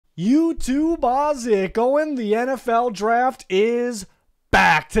You too, Bozic. Going, the NFL draft is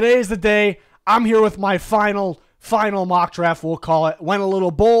back. Today's the day. I'm here with my final mock draft, we'll call it. Went a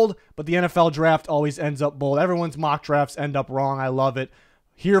little bold, but the NFL draft always ends up bold. Everyone's mock drafts end up wrong. I love it.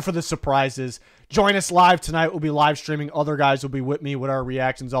 Here for the surprises. Join us live tonight. We'll be live streaming. Other guys will be with me with our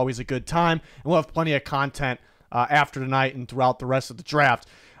reactions. Always a good time. And we'll have plenty of content after tonight and throughout the rest of the draft.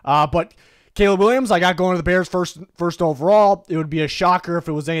 But Caleb Williams, I got going to the Bears first overall. It would be a shocker if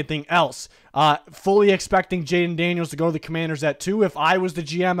it was anything else. Fully expecting Jyaden Daniels to go to the Commanders at 2. If I was the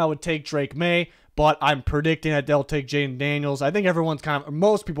GM, I would take Drake Maye, but I'm predicting that they'll take Jyaden Daniels. I think everyone's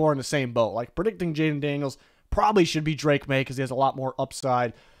most people are in the same boat. Like, predicting Jyaden Daniels probably should be Drake Maye because he has a lot more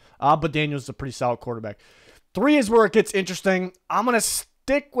upside, but Daniels is a pretty solid quarterback. 3 is where it gets interesting. I'm going to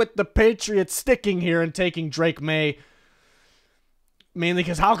stick with the Patriots sticking here and taking Drake Maye. Mainly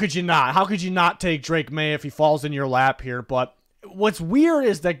because how could you not? How could you not take Drake Maye if he falls in your lap here? But what's weird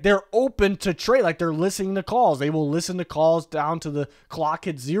is that they're open to trade. Like, they're listening to calls. They will listen to calls down to the clock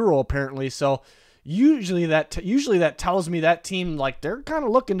hits 0, apparently. So usually that tells me that team, like, they're kind of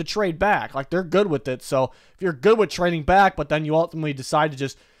looking to trade back. Like, they're good with it. So if you're good with trading back, but then you ultimately decide to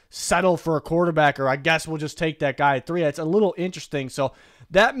just settle for a quarterback, or I guess we'll just take that guy at 3, it's a little interesting. So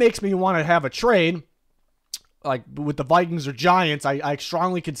that makes me want to have a trade. Like with the Vikings or Giants, I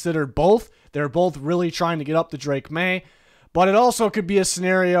strongly considered both. They're both really trying to get up to Drake Maye. But it also could be a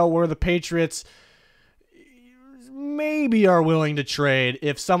scenario where the Patriots maybe are willing to trade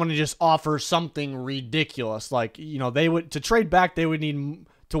if someone just offers something ridiculous. Like, you know, to trade back, they would need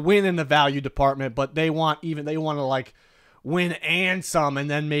to win in the value department, but they want to like win and some, and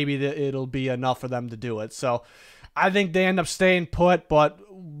then maybe it'll be enough for them to do it. So I think they end up staying put, but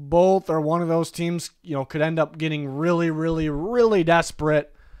both are one of those teams, you know, could end up getting really, really, really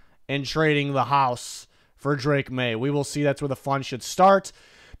desperate and trading the house for Drake Maye. We will see. That's where the fun should start.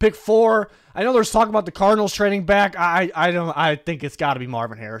 Pick 4. I know there's talk about the Cardinals trading back. I think it's got to be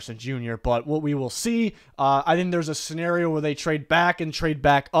Marvin Harrison Jr., but what we will see. I think there's a scenario where they trade back and trade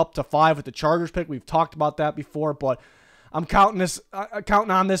back up to 5 with the Chargers pick. We've talked about that before, but I'm counting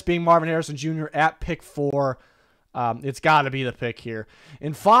on this being Marvin Harrison Jr. at pick 4. It's got to be the pick here.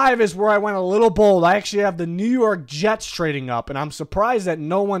 And 5 is where I went a little bold. I actually have the New York Jets trading up, and I'm surprised that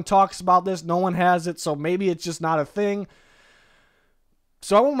no one talks about this. No one has it, so maybe it's just not a thing.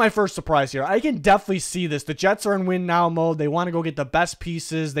 So I want my first surprise here. I can definitely see this. The Jets are in win now mode. They want to go get the best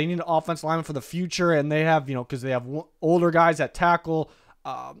pieces. They need an offensive lineman for the future, and they have, because they have older guys at tackle,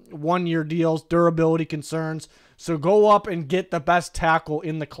 1-year deals, durability concerns. So go up and get the best tackle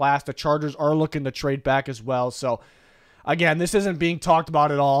in the class. The Chargers are looking to trade back as well. So, again, this isn't being talked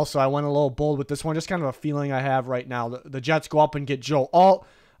about at all, so I went a little bold with this one. Just kind of a feeling I have right now. The Jets go up and get Joe Alt.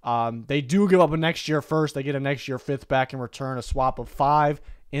 They do give up a next year first. They get a next year 5th back in return, a swap of 5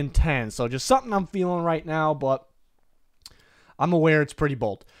 and 10. So just something I'm feeling right now, but I'm aware it's pretty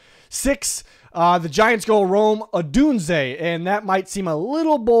bold. 6, the Giants go roam Odunze, and that might seem a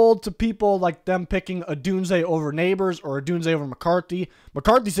little bold to people, like them picking Odunze over Nabers or Odunze over McCarthy.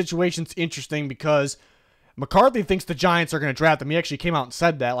 McCarthy's situation's interesting because McCarthy thinks the Giants are going to draft him. He actually came out and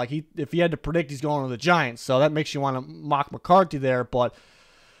said that. Like, if he had to predict, he's going to the Giants. So that makes you want to mock McCarthy there. But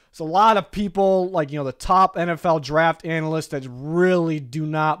it's a lot of people, like, the top NFL draft analysts that really do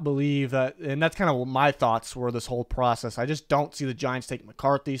not believe that. And that's kind of what my thoughts were this whole process. I just don't see the Giants taking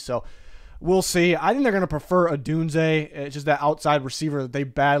McCarthy. So we'll see. I think they're going to prefer Odunze. It's just that outside receiver that they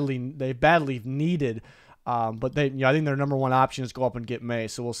badly needed. But I think their number 1 option is go up and get Maye.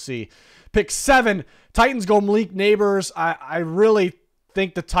 So we'll see. Pick 7, Titans go Malik Nabers. I really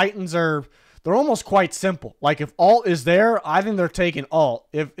think the Titans they're almost quite simple. Like, if Alt is there, I think they're taking Alt.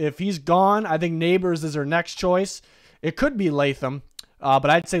 If he's gone, I think Nabers is their next choice. It could be Latham, but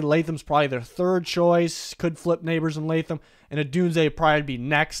I'd say Latham's probably their 3rd choice. Could flip Nabers and Latham, and Odunze would probably be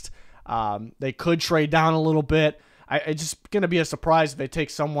next. They could trade down a little bit. It's just going to be a surprise if they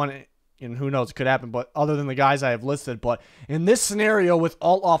take someone, and who knows, it could happen, but other than the guys I have listed. But in this scenario with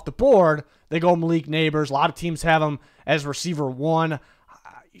Alt off the board, they go Malik Nabers. A lot of teams have him as receiver 1.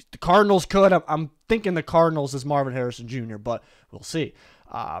 The Cardinals could. I'm thinking the Cardinals is Marvin Harrison Jr., but we'll see.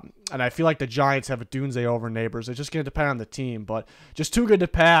 And I feel like the Giants have Odunze over Nabers. It's just going to depend on the team, but just too good to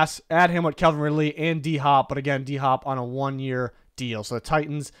pass. Add him with Kelvin Ridley and D-Hop, but again, D-Hop on a 1-year deal. So the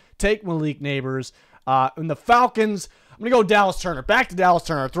Titans take Malik Nabers. And the Falcons, I'm going to go Dallas Turner. Back to Dallas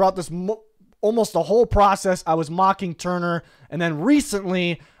Turner. Throughout this almost the whole process, I was mocking Turner, and then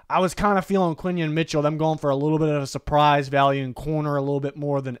recently I was kind of feeling Quinyon Mitchell, them going for a little bit of a surprise value in corner, a little bit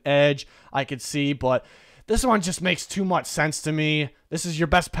more than edge, I could see. But this one just makes too much sense to me. This is your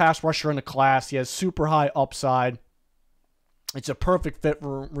best pass rusher in the class. He has super high upside. It's a perfect fit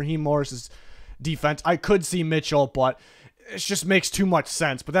for Raheem Morris's defense. I could see Mitchell, but it just makes too much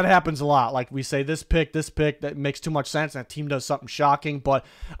sense. But that happens a lot. Like we say, this pick, that makes too much sense, and that team does something shocking. But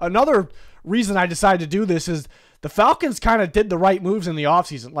another reason I decided to do this is the Falcons kind of did the right moves in the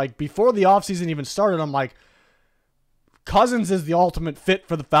offseason. Like, before the offseason even started, I'm like, Cousins is the ultimate fit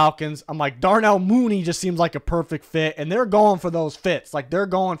for the Falcons. I'm like, Darnell Mooney just seems like a perfect fit, and they're going for those fits. Like, they're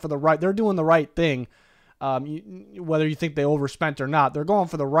doing the right thing. Whether you think they overspent or not, they're going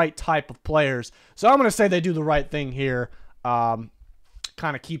for the right type of players. So I'm going to say they do the right thing here. Kind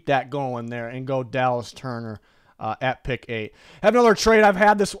of keep that going there and go Dallas Turner at pick 8. Have another trade. I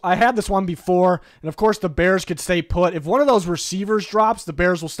had this one before, and of course the Bears could stay put. If one of those receivers drops, the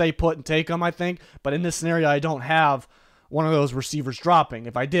Bears will stay put and take them, I think. But in this scenario, I don't have one of those receivers dropping.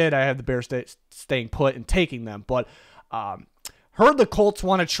 If I did, I had the Bears staying put and taking them. But heard the Colts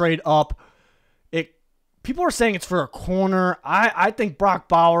want to trade up. People are saying it's for a corner. I think Brock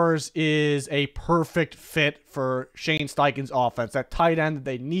Bowers is a perfect fit for Shane Steichen's offense. That tight end that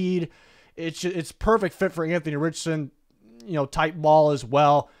they need, it's perfect fit for Anthony Richardson, type ball as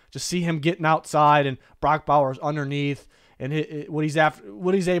well. Just see him getting outside and Brock Bowers underneath, and what he's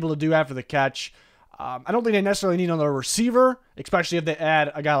able to do after the catch. I don't think they necessarily need another receiver, especially if they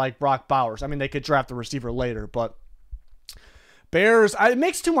add a guy like Brock Bowers. I mean, they could draft a receiver later, but Bears, it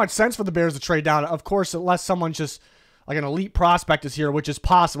makes too much sense for the Bears to trade down. Of course, unless someone just like an elite prospect is here, which is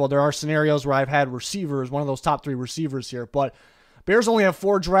possible. There are scenarios where I've had receivers, one of those top 3 receivers here. But Bears only have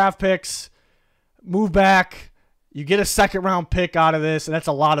 4 draft picks. Move back. You get a second-round pick out of this, and that's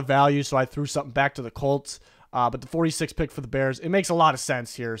a lot of value, so I threw something back to the Colts. But the 46th pick for the Bears, it makes a lot of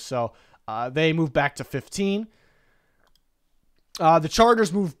sense here. So they move back to 15. The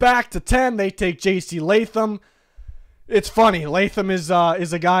Chargers move back to 10. They take J.C. Latham. It's funny. Latham is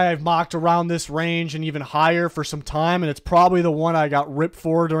a guy I've mocked around this range and even higher for some time, and it's probably the one I got ripped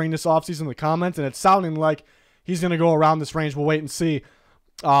for during this offseason in the comments, and it's sounding like he's going to go around this range. We'll wait and see.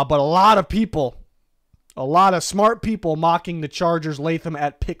 But a lot of smart people mocking the Chargers Latham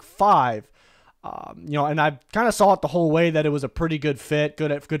at pick 5. And I kind of saw it the whole way that it was a pretty good fit,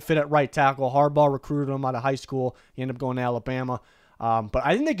 good fit at right tackle. Harbaugh recruited him out of high school. He ended up going to Alabama. But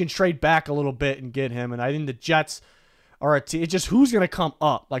I think they can trade back a little bit and get him, and I think the Jets are a team. It's just who's going to come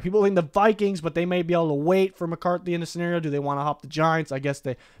up. Like, people think the Vikings, but they may be able to wait for McCarthy in the scenario. Do they want to hop the Giants? I guess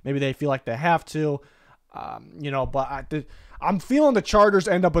maybe they feel like they have to. But I'm feeling the Chargers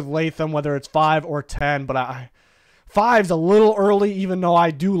end up with Latham, whether it's 5 or 10. But 5's a little early, even though I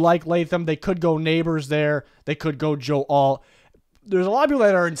do like Latham. They could go Nabers there. They could go Joe Alt. There's a lot of people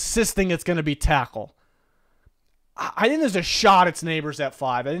that are insisting it's going to be tackle. I think there's a shot it's Nabers at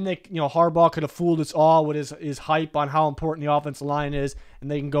 5. I think Harbaugh could have fooled us all with his hype on how important the offensive line is, and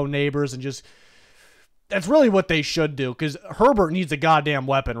they can go Nabers and just. That's really what they should do, because Herbert needs a goddamn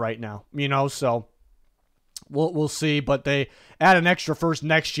weapon right now. So we'll see. But they add an extra first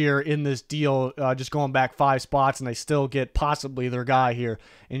next year in this deal, just going back 5 spots, and they still get possibly their guy here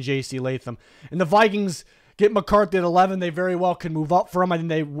in J.C. Latham. And the Vikings get McCarthy at 11. They very well can move up for him. I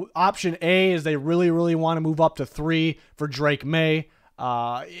think option A is they really, really want to move up to 3 for Drake Maye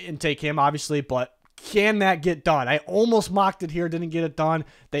and take him, obviously. But can that get done? I almost mocked it here, didn't get it done.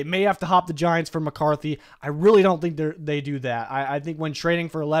 They may have to hop the Giants for McCarthy. I really don't think they do that. I think when trading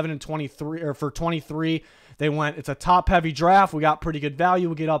for 11 and 23, or for 23, they went, it's a top-heavy draft. We got pretty good value.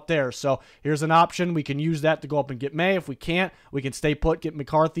 We'll get up there. So here's an option. We can use that to go up and get Maye. If we can't, we can stay put, get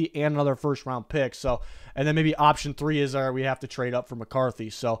McCarthy, and another first-round pick. So, and then maybe option 3 is we have to trade up for McCarthy.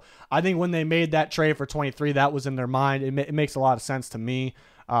 So I think when they made that trade for 23, that was in their mind. It makes a lot of sense to me.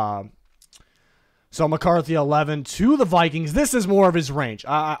 So McCarthy 11 to the Vikings. This is more of his range.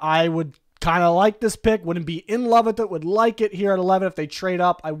 I would kind of like this pick. Wouldn't be in love with it. Would like it here at 11. If they trade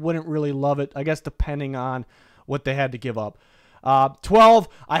up, I wouldn't really love it. I guess depending on what they had to give up. 12,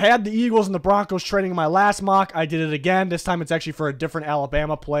 I had the Eagles and the Broncos trading in my last mock. I did it again. This time it's actually for a different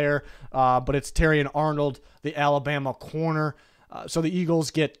Alabama player, but it's Terrion Arnold, the Alabama corner. So the Eagles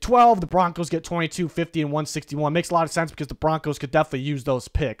get 12. The Broncos get 22, 50, and 161. Makes a lot of sense because the Broncos could definitely use those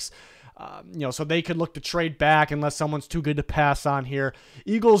picks. So they could look to trade back unless someone's too good to pass on here.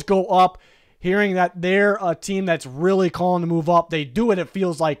 Eagles go up, hearing that they're a team that's really calling to move up. They do it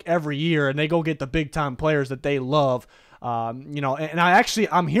feels like, every year, and they go get the big-time players that they love. And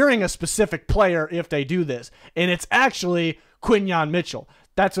I'm hearing a specific player if they do this, and it's actually Quinyon Mitchell.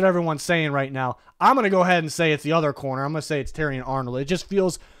 That's what everyone's saying right now. I'm going to go ahead and say it's the other corner. I'm going to say it's Terrion Arnold. It just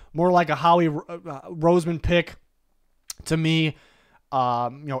feels more like a Howie Roseman pick to me.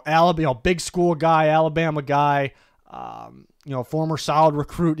 Alabama, big school guy, Alabama guy, former solid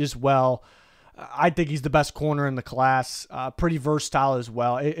recruit as well. I think he's the best corner in the class. Pretty versatile as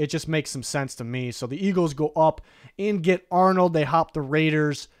well. It just makes some sense to me. So the Eagles go up and get Arnold. They hop the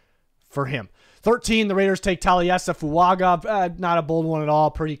Raiders for him. 13, the Raiders take Taliesin Fuaga. Not a bold one at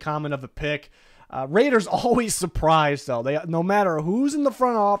all. Pretty common of a pick. Raiders always surprise, though. No matter who's in the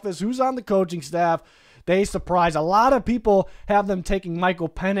front office, who's on the coaching staff, they surprise. A lot of people have them taking Michael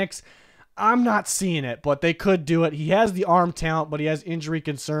Penix. I'm not seeing it, but they could do it. He has the arm talent, but he has injury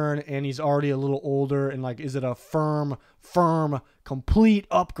concern, and he's already a little older. And, like, is it a firm, complete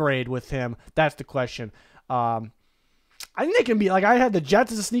upgrade with him? That's the question. I think they can be, like, I had the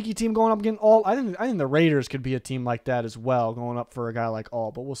Jets as a sneaky team going up against Alt. I think the Raiders could be a team like that as well, going up for a guy like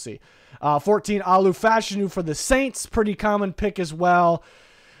Alt, but we'll see. 14, Alu Fashanu for the Saints. Pretty common pick as well.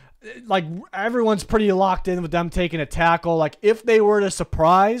 Like, everyone's pretty locked in with them taking a tackle. Like, if they were to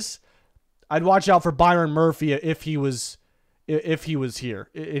surprise, I'd watch out for Byron Murphy if he was here,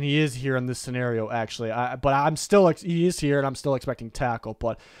 and he is here in this scenario actually. He is here, and I'm still expecting tackle.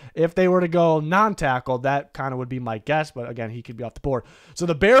 But if they were to go non-tackle, that kind of would be my guess. But again, he could be off the board. So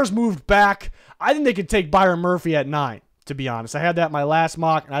the Bears moved back. I think they could take Byron Murphy at 9. To be honest, I had that in my last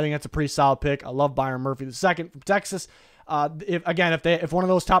mock, and I think that's a pretty solid pick. I love Byron Murphy the second from Texas. If one of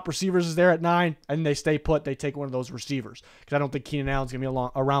those top receivers is there at 9 and they stay put, they take one of those receivers because I don't think Keenan Allen's gonna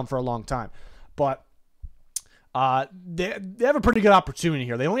be around for a long time. But they have a pretty good opportunity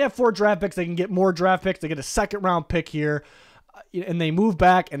here. They only have 4 draft picks. They can get more draft picks. They get a second-round pick here, and they move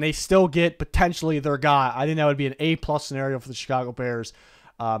back, and they still get potentially their guy. I think that would be an A-plus scenario for the Chicago Bears.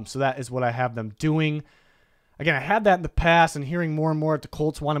 So that is what I have them doing. Again, I had that in the past, and hearing more and more that the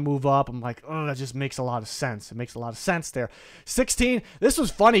Colts want to move up, I'm like, oh, that just makes a lot of sense. It makes a lot of sense there. 16, this was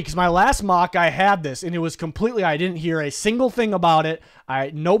funny because my last mock, I had this, and it was completely, I didn't hear a single thing about it.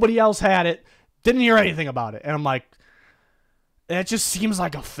 Nobody else had it. Didn't hear anything about it. And I'm like, it just seems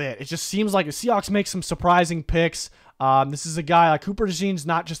like a fit. It just seems like the Seahawks make some surprising picks. This is a guy like Cooper DeJean's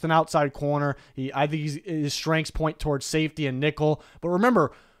not just an outside corner. I think his strengths point towards safety and nickel. But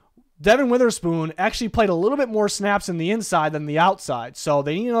remember, Devin Witherspoon actually played a little bit more snaps in the inside than the outside. So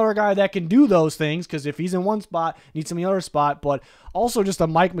they need another guy that can do those things because if he's in one spot, needs him in the other spot. But also just a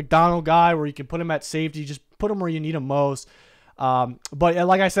Mike McDonald guy where you can put him at safety. Just put him where you need him most. But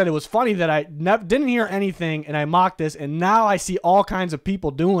like I said, it was funny that I didn't hear anything and I mocked this. And now I see all kinds of people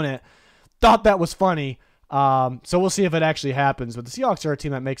doing it. Thought that was funny. So we'll see if it actually happens. But the Seahawks are a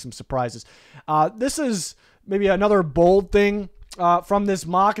team that makes some surprises. This is maybe another bold thing. From this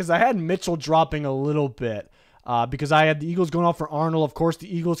mock is I had Mitchell dropping a little bit because I had the Eagles going up for Arnold. Of course,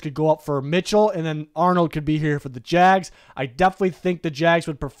 the Eagles could go up for Mitchell, and then Arnold could be here for the Jags. I definitely think the Jags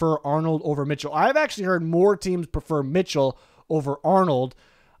would prefer Arnold over Mitchell. I've actually heard more teams prefer Mitchell over Arnold,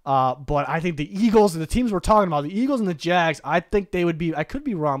 but I think the Eagles and the teams we're talking about, the Eagles and the Jags, I think they would be, I could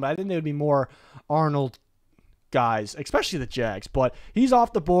be wrong, but I think they would be more Arnold guys, especially the Jags. But he's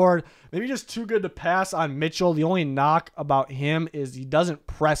off the board. Maybe just too good to pass on Mitchell. The only knock about him is he doesn't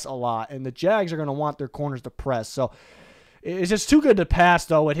press a lot, and the Jags are going to want their corners to press. So it's just too good to pass,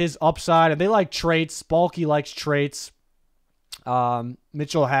 though, at his upside. And they like traits. Balky likes traits.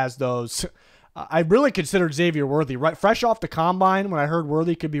 Mitchell has those. I really considered Xavier Worthy. Right, fresh off the combine, when I heard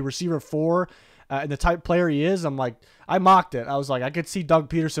Worthy could be receiver 4, and the type player he is, I'm like, I mocked it. I was like, I could see Doug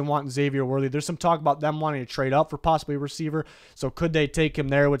Peterson wanting Xavier Worthy. There's some talk about them wanting to trade up for possibly a receiver. So could they take him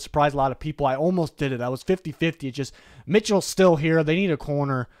there? It would surprise a lot of people. I almost did it. I was 50-50. It's just Mitchell's still here. They need a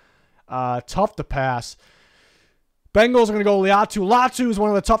corner. Tough to pass. Bengals are going to go Laiatu. Latu is one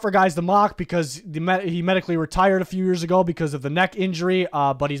of the tougher guys to mock because he medically retired a few years ago because of the neck injury,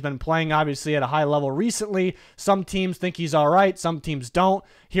 but he's been playing, obviously, at a high level recently. Some teams think he's all right. Some teams don't.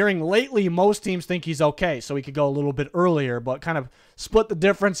 Hearing lately, most teams think he's okay, so he could go a little bit earlier, but kind of split the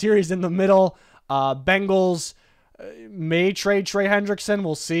difference here. He's in the middle. Bengals may trade Trey Hendrickson.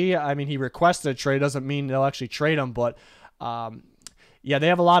 We'll see. I mean, he requested a trade. Doesn't mean they'll actually trade him, but yeah, they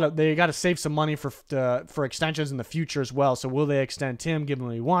have a lot of. They got to save some money for extensions in the future as well. So will they extend him, give him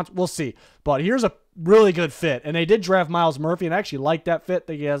what he wants? We'll see. But here's a really good fit, and they did draft Myles Murphy, and I actually like that fit. I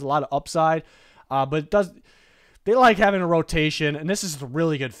think he has a lot of upside, but it does. They like having a rotation, and this is a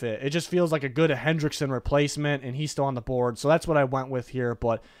really good fit. It just feels like a good Hendrickson replacement, and he's still on the board. So that's what I went with here.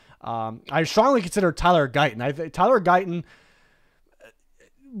 But I strongly consider Tyler Guyton. I think Tyler Guyton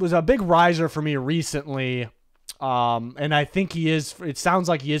was a big riser for me recently. And I think he is, it sounds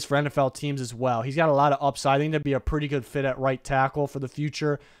like he is for NFL teams as well. He's got a lot of upside. I think that'd be a pretty good fit at right tackle for the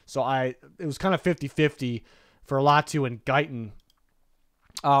future. So it was kind of 50-50 for Latu and Guyton.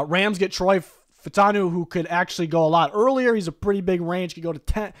 Rams get Troy Fautanu, who could actually go a lot earlier. He's a pretty big range. Could go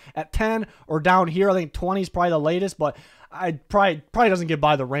to 10 or down here. I think 20 is probably the latest, but I probably doesn't get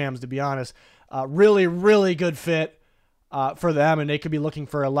by the Rams, to be honest. Really, really good fit for them, and they could be looking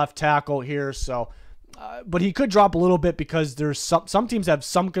for a left tackle here. So, but he could drop a little bit because there's some teams have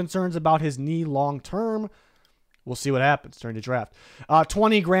some concerns about his knee long term. We'll see what happens during the draft.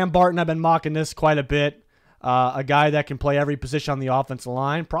 20, Graham Barton. I've been mocking this quite a bit. A guy that can play every position on the offensive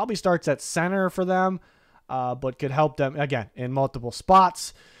line. Probably starts at center for them, but could help them, again, in multiple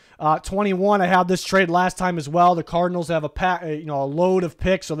spots. 21, I had this trade last time as well. The Cardinals have a load of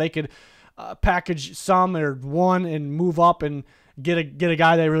picks, so they could package some or one and move up and get a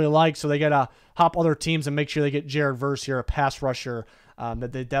guy they really like. So they got to hop other teams and make sure they get Jared Verse here, a pass rusher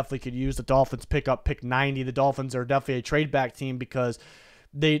that they definitely could use. The Dolphins pick up pick 90. The Dolphins are definitely a trade back team because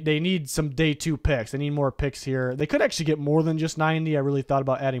they need some day 2 picks. They need more picks here. They could actually get more than just 90. I really thought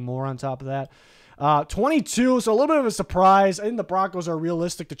about adding more on top of that. 22, so a little bit of a surprise. I think the Broncos are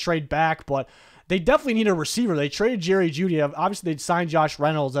realistic to trade back, but they definitely need a receiver. They traded Jerry Jeudy. Obviously, they'd signed Josh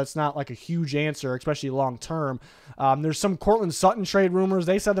Reynolds. That's not like a huge answer, especially long term. There's some Cortland Sutton trade rumors.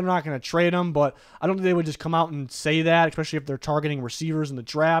 They said they're not going to trade him, but I don't think they would just come out and say that, especially if they're targeting receivers in the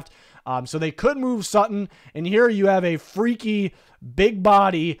draft. So they could move Sutton, and here you have a freaky, big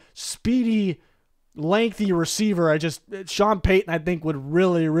body, speedy, lengthy receiver. Sean Payton, I think, would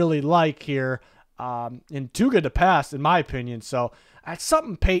really, really like here. And too good to pass, in my opinion. So that's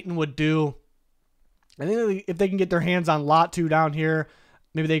something Payton would do. I think if they can get their hands on Latu down here,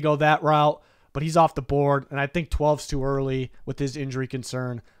 maybe they go that route. But he's off the board, and I think 12's too early with his injury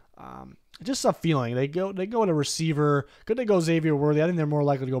concern. Just a feeling. They go to receiver. Could they go Xavier Worthy? I think they're more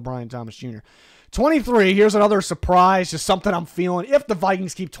likely to go Brian Thomas Jr. 23, here's another surprise, just something I'm feeling. If the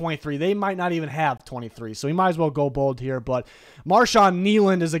Vikings keep 23, they might not even have 23, so we might as well go bold here. But Marshawn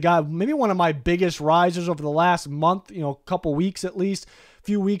Kneeland is a guy, maybe one of my biggest risers over the last month, couple weeks at least,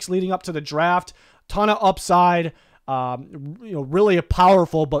 few weeks leading up to the draft. Ton of upside, really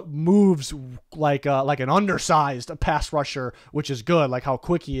powerful, but moves like an undersized pass rusher, which is good, like how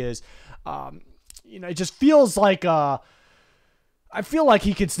quick he is. It just feels like I feel like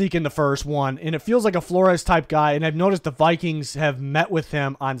he could sneak in the first one, and it feels like a Flores-type guy, and I've noticed the Vikings have met with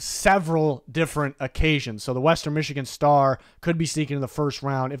him on several different occasions. So the Western Michigan Star could be sneaking in the first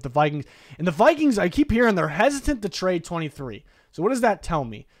round if the Vikings, I keep hearing they're hesitant to trade 23. So what does that tell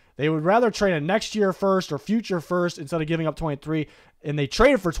me? They would rather trade a next year first or future first instead of giving up 23, and they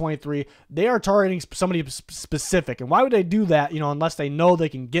traded for 23. They are targeting somebody specific, and why would they do that, unless they know they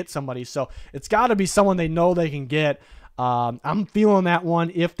can get somebody? So it's got to be someone they know they can get. I'm feeling that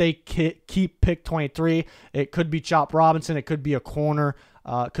one. If they keep pick 23, it could be Chop Robinson. It could be a corner.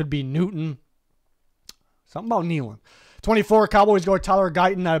 It could be Newton. Something about Kneeland. 24, Cowboys go with Tyler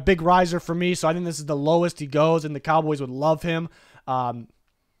Guyton, a big riser for me. So I think this is the lowest he goes, and the Cowboys would love him.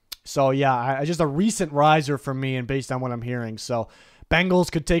 So yeah, just a recent riser for me, and based on what I'm hearing. So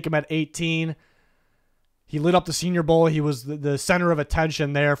Bengals could take him at 18. He lit up the Senior Bowl. He was the center of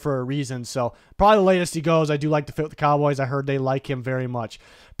attention there for a reason. So probably the latest he goes. I do like to fit with the Cowboys. I heard they like him very much.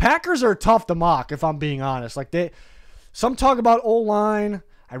 Packers are tough to mock, if I'm being honest. Some talk about O-line.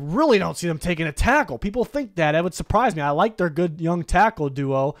 I really don't see them taking a tackle. People think that. It would surprise me. I like their good young tackle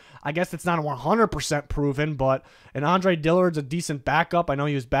duo. I guess it's not 100% proven, but Andre Dillard's a decent backup. I know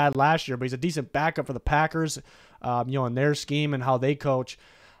he was bad last year, but he's a decent backup for the Packers, in their scheme and how they coach.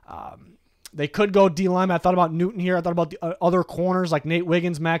 They could go D-line. I thought about Newton here. I thought about the other corners like Nate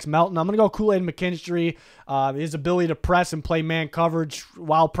Wiggins, Max Melton. I'm going to go Kool-Aid McKinstry. His ability to press and play man coverage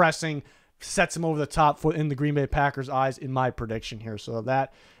while pressing sets him over the top in the Green Bay Packers' eyes in my prediction here. So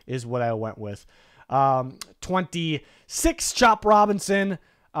that is what I went with. 26, Chop Robinson.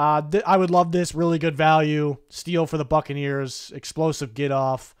 I would love this. Really good value. Steal for the Buccaneers. Explosive get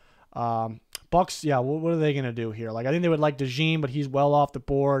off. Bucks, yeah, what are they going to do here? I think they would like DeJean, but he's well off the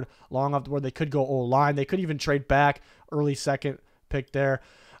board, long off the board. They could go O-line. They could even trade back, early second pick there.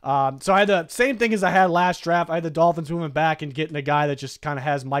 So I had the same thing as I had last draft. I had the Dolphins moving back and getting a guy that just kind of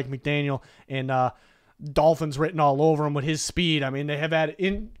has Mike McDaniel and Dolphins written all over him with his speed. I mean, they have had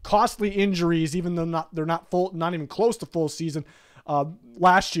costly injuries, even though they're not even close to full season.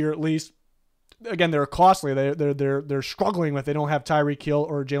 Last year, at least. Again, they're costly. They're struggling with. They don't have Tyreek Hill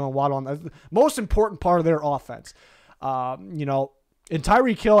or Jalen Waddle on the most important part of their offense. And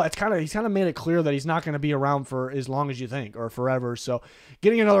Tyreek Hill, he's kind of made it clear that he's not going to be around for as long as you think or forever. So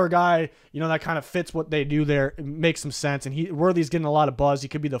getting another guy, that kind of fits what they do there, it makes some sense. And Worthy's getting a lot of buzz. He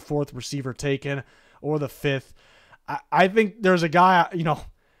could be the 4th receiver taken or the 5th. I think there's a guy.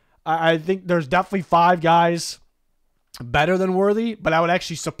 I think there's definitely 5 guys better than Worthy, but I would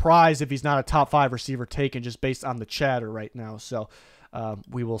actually surprise if he's not a top 5 receiver taken just based on the chatter right now. So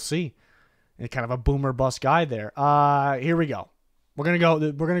we will see. And kind of a boomer bust guy there. Here we go. We're gonna go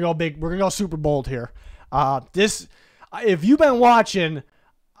big. We're gonna go super bold here. If you've been watching,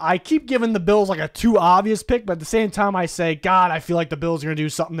 I keep giving the Bills like a too obvious pick, but at the same time I say, God, I feel like the Bills are going to do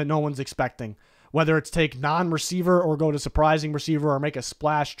something that no one's expecting. Whether it's take non-receiver or go to surprising receiver or make a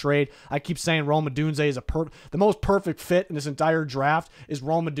splash trade. I keep saying Odunze is the most perfect fit in this entire draft is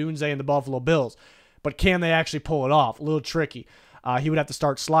Odunze and the Buffalo Bills. But can they actually pull it off? A little tricky. He would have to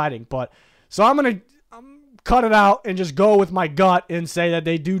start sliding. So I'm going to cut it out and just go with my gut and say that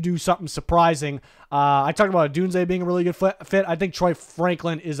they do something surprising. I talked about Odunze being a really good fit. I think Troy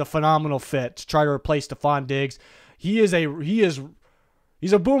Franklin is a phenomenal fit to try to replace Stephon Diggs. He's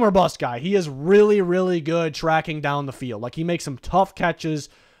a boomer bust guy. He is really, really good tracking down the field. Like, he makes some tough catches,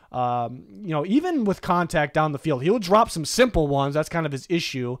 even with contact down the field. He'll drop some simple ones. That's kind of his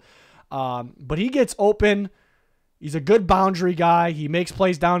issue. But he gets open. He's a good boundary guy. He makes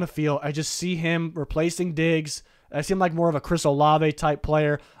plays down the field. I just see him replacing Diggs. I see him like more of a Chris Olave type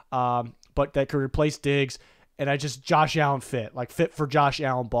player, but that could replace Diggs. And Josh Allen fit for Josh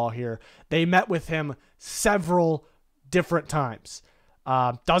Allen ball here. They met with him several different times.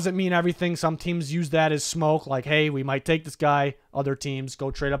 Doesn't mean everything. Some teams use that as smoke. Like, hey, we might take this guy. Other teams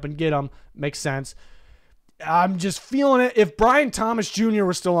go trade up and get him. Makes sense. I'm just feeling it. If Brian Thomas Jr.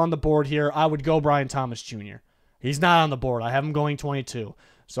 was still on the board here, I would go Brian Thomas Jr. He's not on the board. I have him going 22.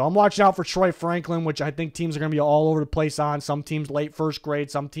 So I'm watching out for Troy Franklin, which I think teams are going to be all over the place on. Some teams late first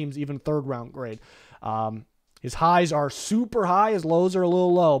grade, some teams even third round grade. His highs are super high. His lows are a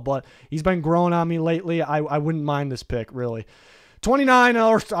little low, but he's been growing on me lately. I wouldn't mind this pick, really. 29,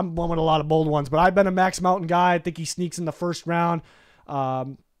 I'm one with a lot of bold ones, but I've been a Max Mountain guy. I think he sneaks in the first round.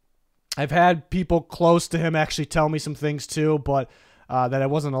 I've had people close to him actually tell me some things too, but that I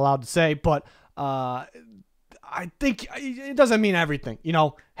wasn't allowed to say. But I think it doesn't mean everything.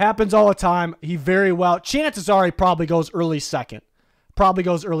 Happens all the time. Chances are he probably goes early second.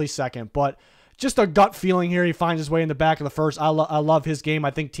 But just a gut feeling here. He finds his way in the back of the first. I love his game.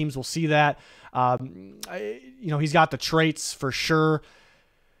 I think teams will see that. He's got the traits for sure.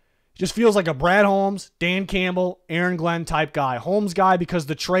 Just feels like a Brad Holmes, Dan Campbell, Aaron Glenn type guy. Holmes guy because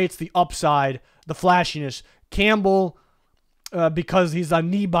the traits, the upside, the flashiness. Campbell because he's a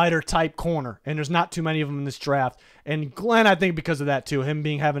knee-biter type corner, and there's not too many of them in this draft. And Glenn, I think because of that too, him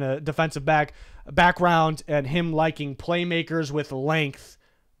having a defensive background and him liking playmakers with length.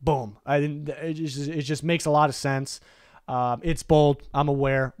 Boom. It just makes a lot of sense. It's bold. I'm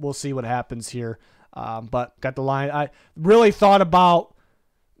aware. We'll see what happens here. But got the line. I really thought about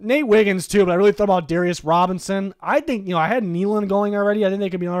Nate Wiggins too, but I really thought about Darius Robinson. I think, I had Nealon going already. I think they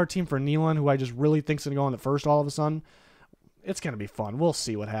could be another team for Nealon, who I just really think's going to go in the first all of a sudden. It's going to be fun. We'll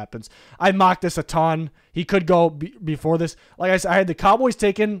see what happens. I mocked this a ton. He could go before this. Like I said, I had the Cowboys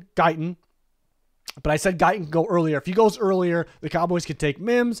taking Guyton, but I said Guyton could go earlier. If he goes earlier, the Cowboys could take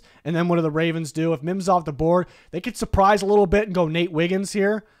Mims, and then what do the Ravens do? If Mims is off the board, they could surprise a little bit and go Nate Wiggins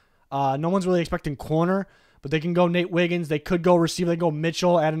here. No one's really expecting corner, but they can go Nate Wiggins. They could go receiver. They go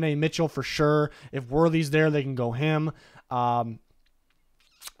Mitchell, Adonai Mitchell for sure. If Worthy's there, they can go him.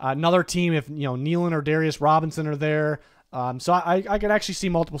 Another team, if Nealon or Darius Robinson are there. So I could actually see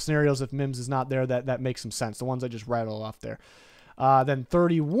multiple scenarios if Mims is not there that makes some sense. The ones I just rattled off there. Then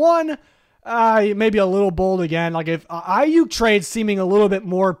 31, maybe a little bold again. Like if Ayuk trade seeming a little bit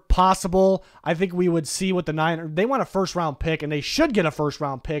more possible, I think we would see what the Niners. They want a first round pick, and they should get a first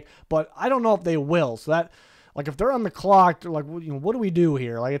round pick, but I don't know if they will. So that, like, if they're on the clock, they're like, what do we do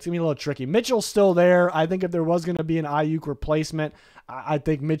here? Like, it's gonna be a little tricky. Mitchell's still there. I think if there was gonna be an Ayuk replacement, I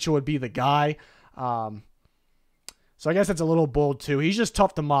think Mitchell would be the guy. So I guess it's a little bold too. He's just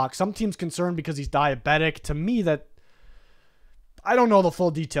tough to mock. Some teams concerned because he's diabetic. To me, that I don't know the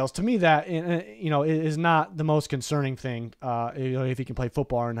full details. To me, that is not the most concerning thing. If he can play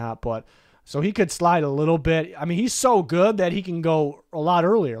football or not. But so he could slide a little bit. I mean, he's so good that he can go a lot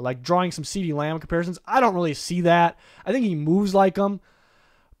earlier. Like drawing some CeeDee Lamb comparisons, I don't really see that. I think he moves like him,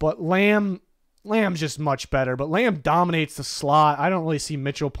 but Lamb's just much better. But Lamb dominates the slot. I don't really see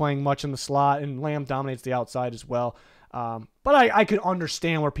Mitchell playing much in the slot, and Lamb dominates the outside as well. But I could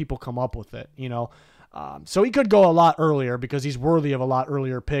understand where people come up with it, So he could go a lot earlier because he's worthy of a lot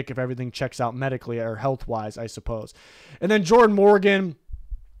earlier pick if everything checks out medically or health-wise, I suppose. And then Jordan Morgan,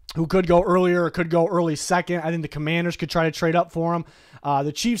 who could go earlier or could go early second. I think the Commanders could try to trade up for him.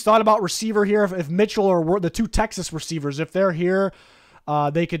 The Chiefs thought about receiver here. If Mitchell or the two Texas receivers, if they're here,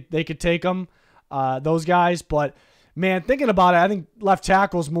 they could take them, those guys. But man, thinking about it, I think left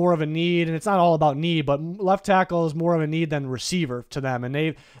tackle is more of a need, and it's not all about need, but left tackle is more of a need than receiver to them, and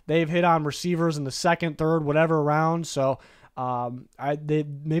they've hit on receivers in the second, third, whatever round. So They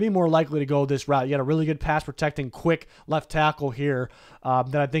may be more likely to go this route. You got a really good pass protecting, quick left tackle here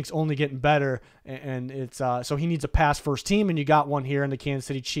that I think's only getting better, and it's so he needs a pass first team, and you got one here in the Kansas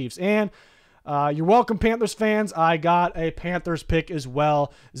City Chiefs. And you're welcome, Panthers fans. I got a Panthers pick as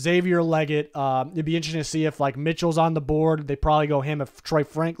well. Xavier Leggett. It'd be interesting to see if like Mitchell's on the board. They probably go him. If Troy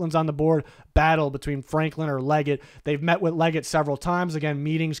Franklin's on the board, battle between Franklin or Leggett. They've met with Leggett several times. Again,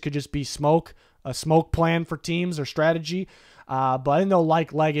 meetings could just be a smoke plan for teams or strategy. But I think they'll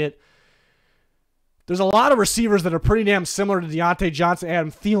like Leggett. There's a lot of receivers that are pretty damn similar to Deontay Johnson,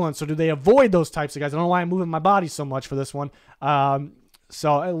 Adam Thielen. So do they avoid those types of guys? I don't know why I'm moving my body so much for this one.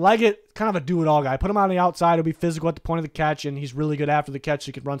 So Leggett, kind of a do-it-all guy. Put him on the outside. He'll be physical at the point of the catch, and he's really good after the catch. So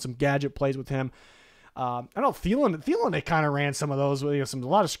you could run some gadget plays with him. I know Thielen, they kind of ran some of those with a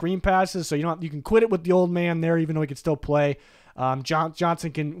lot of screen passes. So you can quit it with the old man there, even though he could still play.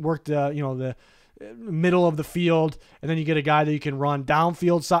 Johnson can work the middle of the field, and then you get a guy that you can run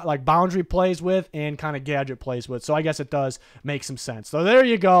downfield like boundary plays with and kind of gadget plays with. So I guess it does make some sense. So there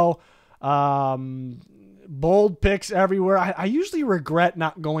you go. Bold picks everywhere. I usually regret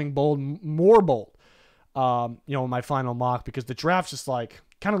not going more bold, in my final mock, because the draft's just like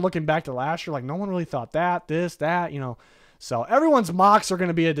kind of looking back to last year, like no one really thought that. So everyone's mocks are going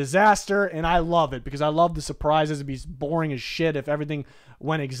to be a disaster, and I love it because I love the surprises. It'd be boring as shit if everything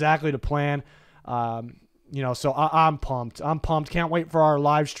went exactly to plan. So I'm pumped. Can't wait for our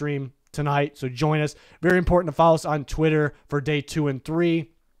live stream tonight. So join us. Very important to follow us on Twitter for day 2 and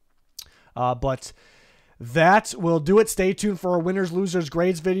 3. But that will do it. Stay tuned for our winners, losers,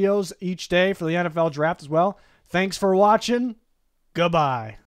 grades videos each day for the NFL draft as well. Thanks for watching. Goodbye.